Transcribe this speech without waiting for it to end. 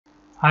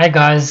Hi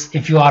guys,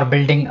 if you are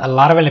building a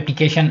Laravel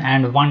application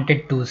and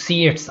wanted to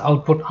see its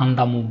output on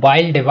the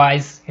mobile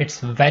device,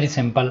 it's very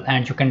simple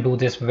and you can do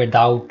this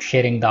without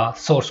sharing the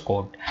source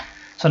code.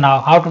 So now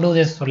how to do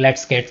this? So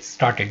let's get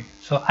started.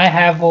 So I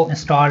have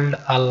installed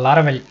a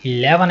Laravel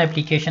 11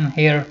 application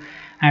here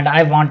and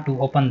I want to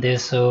open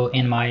this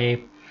in my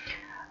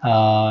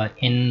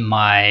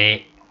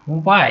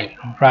mobile,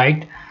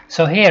 right?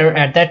 So here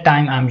at that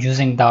time I'm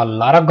using the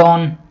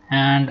Laragon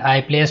and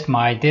I placed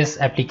my this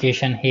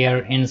application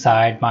here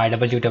inside my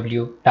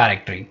www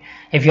directory.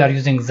 If you are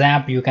using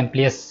XAMPP, you can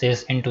place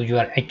this into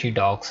your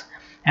htdocs,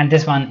 and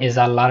this one is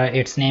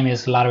its name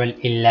is Laravel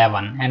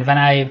 11, and when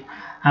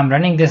I'm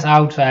running this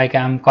out, so I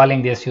am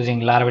calling this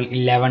using Laravel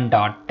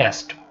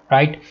 11.test,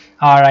 right?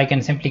 Or I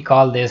can simply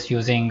call this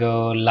using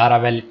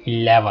Laravel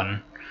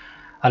 11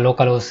 a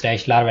localhost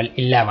 / Laravel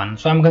 11.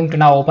 So I'm going to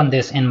now open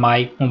this in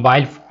my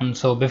mobile phone.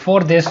 So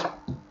before this,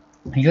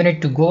 you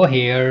need to go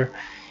here,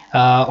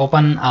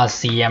 open a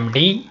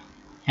cmd,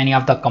 any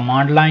of the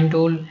command line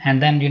tool,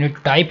 and then you need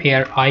to type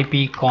here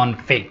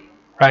ipconfig,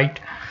 right?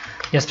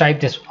 Just type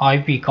this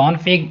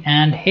ipconfig,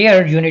 and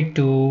here you need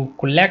to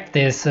collect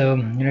this, you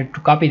need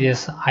to copy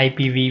this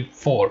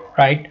IPv4,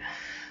 right?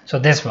 So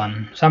this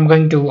one. So I'm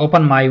going to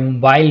open my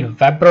mobile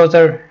web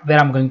browser where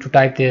I'm going to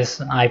type this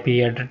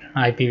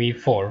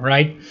IPv4,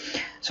 right?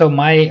 So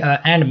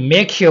and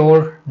make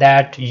sure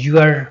that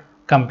your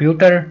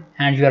computer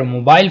and your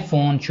mobile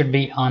phone should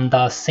be on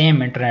the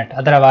same internet,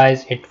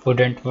 otherwise it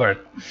wouldn't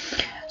work.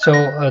 So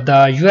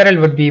the URL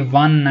would be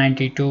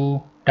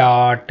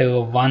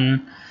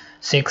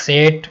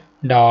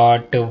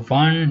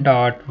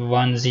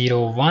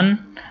 192.168.1.101.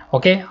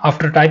 okay,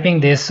 after typing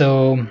this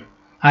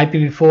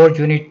IPv4,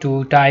 you need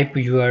to type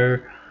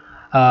your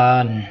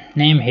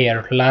name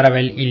here,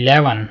 Laravel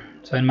 11.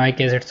 So in my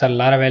case it's a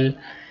Laravel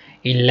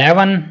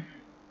 11,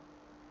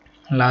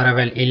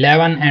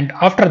 and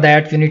after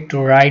that you need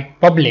to write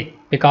public,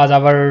 because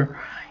our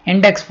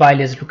index file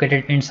is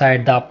located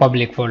inside the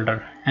public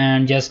folder,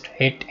 and just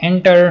hit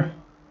enter,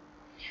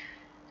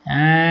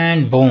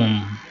 and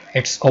boom,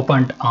 it's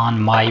opened on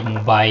my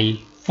mobile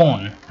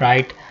phone,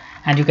 right?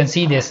 And you can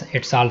see this,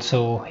 it's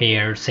also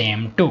here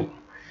same too.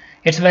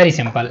 It's very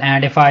simple.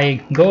 And if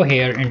I go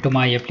here into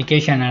my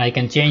application and I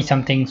can change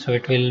something, so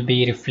it will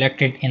be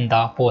reflected in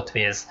the both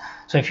ways.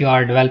 So if you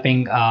are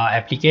developing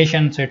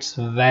applications, so it's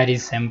very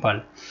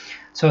simple.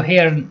 So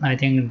here I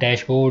think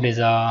dashboard is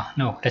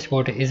no,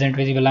 dashboard isn't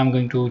visible. I'm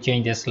going to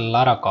change this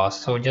laracost.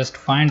 So just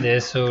find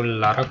this, so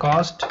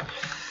laracost,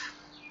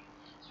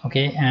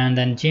 okay, and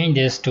then change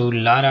this to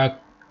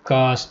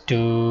laracost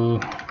to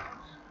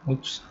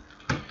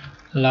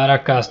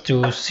laracost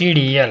to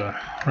CDL,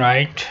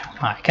 right?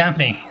 My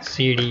company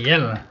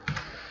CDL,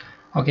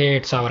 okay,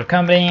 it's our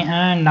company.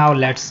 And now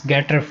let's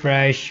get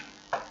refresh.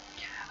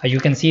 You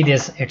can see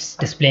this, it's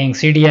displaying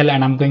CDL,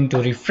 and I'm going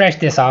to refresh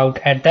this out.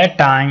 At that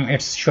time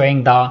it's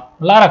showing the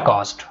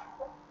laracost,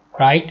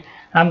 right?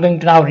 I'm going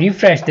to now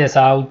refresh this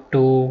out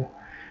to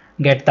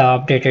get the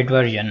updated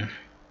version,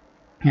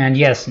 and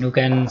yes, you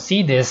can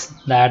see this,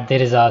 that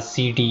there is a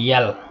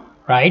CDL,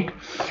 right?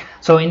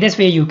 So in this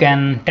way you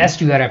can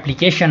test your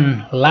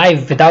application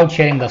live without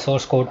sharing the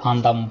source code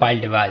on the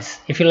mobile device.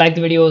 If you like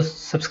the videos,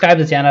 subscribe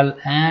to the channel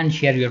and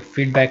share your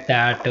feedback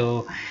that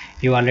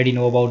you already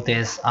know about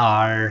this,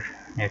 or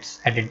it's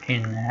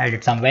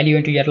added some value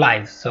into your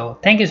life. So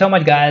thank you so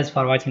much guys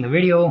for watching the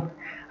video.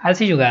 I'll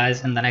see you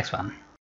guys in the next one.